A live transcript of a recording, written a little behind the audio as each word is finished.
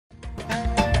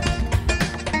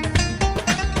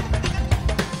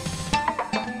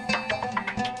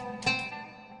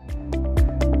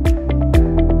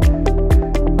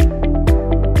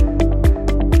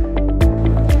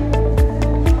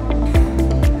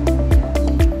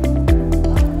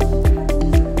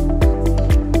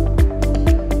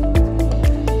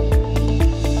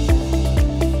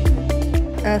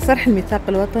صرح الميثاق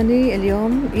الوطني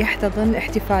اليوم يحتضن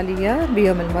احتفالية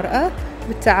بيوم المرأة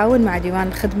بالتعاون مع ديوان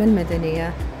الخدمة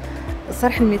المدنية.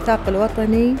 صرح الميثاق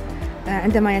الوطني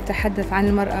عندما يتحدث عن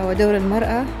المرأة ودور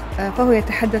المرأة فهو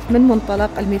يتحدث من منطلق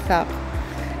الميثاق،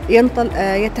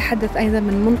 يتحدث أيضا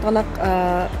من منطلق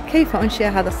كيف أنشئ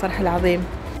هذا الصرح العظيم.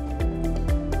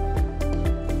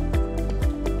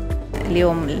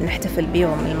 اليوم نحتفل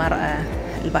بيوم المرأة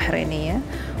البحرينية،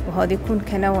 وهذا يكون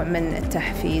كنوع من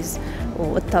التحفيز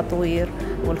والتطوير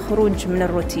والخروج من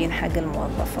الروتين حق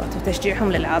الموظفات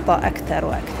وتشجيعهم للعطاء أكثر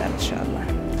وأكثر إن شاء الله.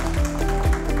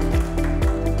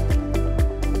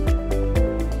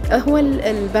 هو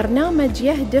البرنامج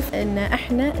يهدف أن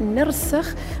احنا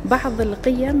نرسخ بعض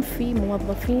القيم في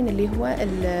موظفين اللي هو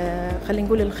خلينا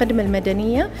نقول الخدمة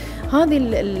المدنية. هذه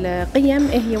القيم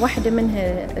هي واحدة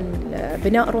منها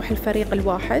بناء روح الفريق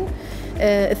الواحد،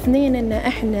 اثنين ان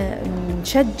احنا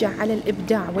نشجع على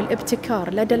الابداع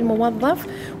والابتكار لدى الموظف،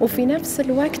 وفي نفس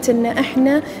الوقت ان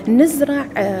احنا نزرع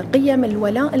قيم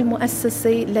الولاء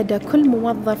المؤسسي لدى كل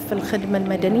موظف في الخدمة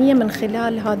المدنية من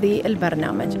خلال هذه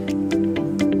البرنامج.